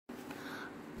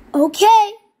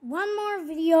Okay, one more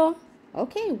video.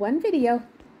 Okay, one video.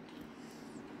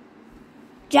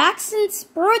 Jackson's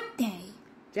birthday.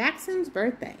 Jackson's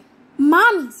birthday.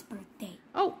 Mommy's birthday.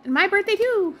 Oh, and my birthday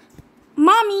too.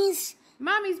 Mommy's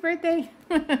birthday.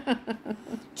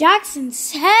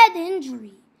 Jackson's head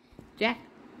injury.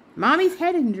 Mommy's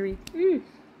head injury.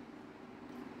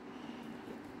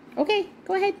 Okay,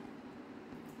 go ahead.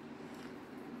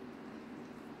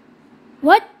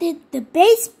 What did the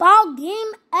baseball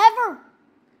game ever?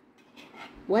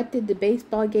 What did the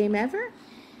baseball game ever?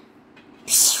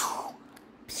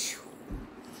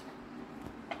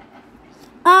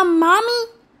 Mommy?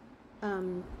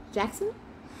 Jackson?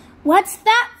 What's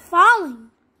that falling?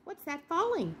 What's that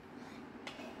falling?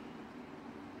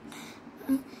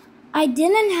 I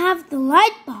didn't have the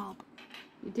light bulb.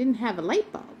 You didn't have a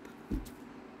light bulb.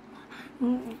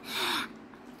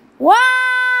 Wah!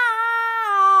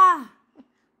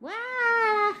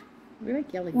 Wah! We're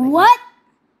like yelling. What?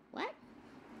 What?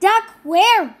 Duck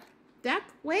where? Duck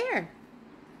where?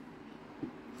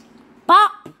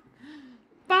 Bop.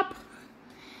 Bop.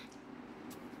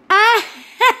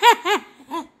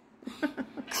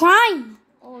 Crying.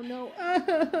 Oh no.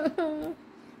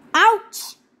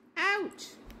 Ouch. Ouch.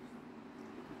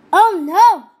 Oh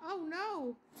no. Oh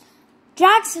no.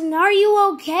 Jackson, are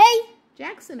you okay?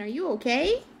 Jackson, are you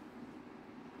okay?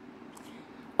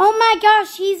 Oh my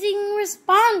gosh, he's even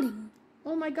responding.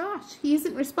 Oh my gosh, he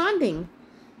isn't responding.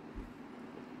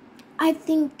 I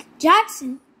think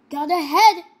Jackson got a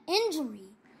head injury.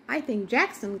 I think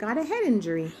Jackson got a head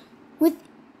injury. With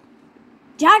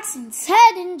Jackson's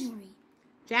head injury.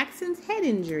 Jackson's head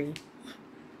injury.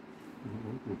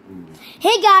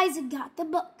 Hey guys, I got the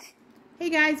book. Hey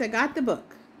guys, I got the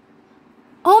book.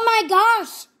 Oh my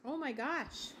gosh. Oh my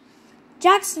gosh.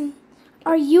 Jackson,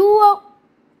 are you...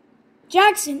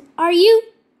 Jackson, are you...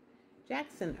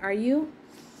 Jackson, are you...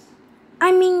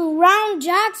 I mean, Round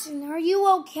Jackson, are you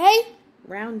okay?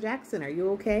 Round Jackson, are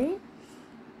you okay?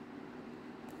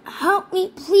 Help me,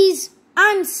 please.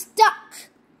 I'm stuck.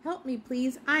 Help me,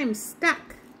 please. I'm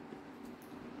stuck.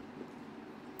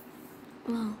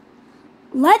 Well,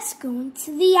 let's go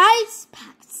into the ice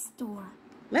pack store.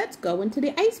 Let's go into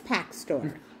the ice pack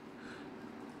store.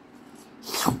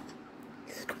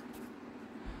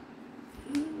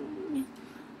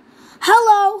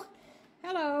 Hello.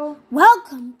 Hello.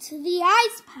 Welcome to the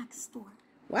ice pack store.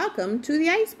 Welcome to the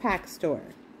ice pack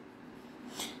store.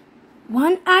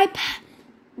 One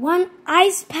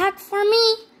ice pack for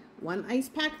me. One ice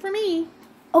pack for me.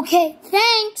 Okay,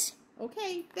 thanks.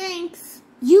 Okay, thanks.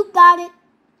 You got it.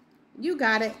 You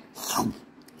got it.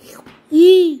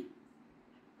 Yee.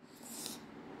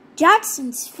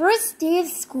 Jackson's first day of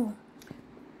school.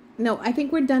 No, I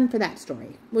think we're done for that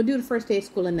story. We'll do the first day of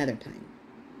school another time.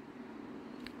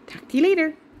 Talk to you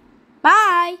later.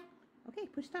 Bye. Okay,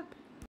 push stop.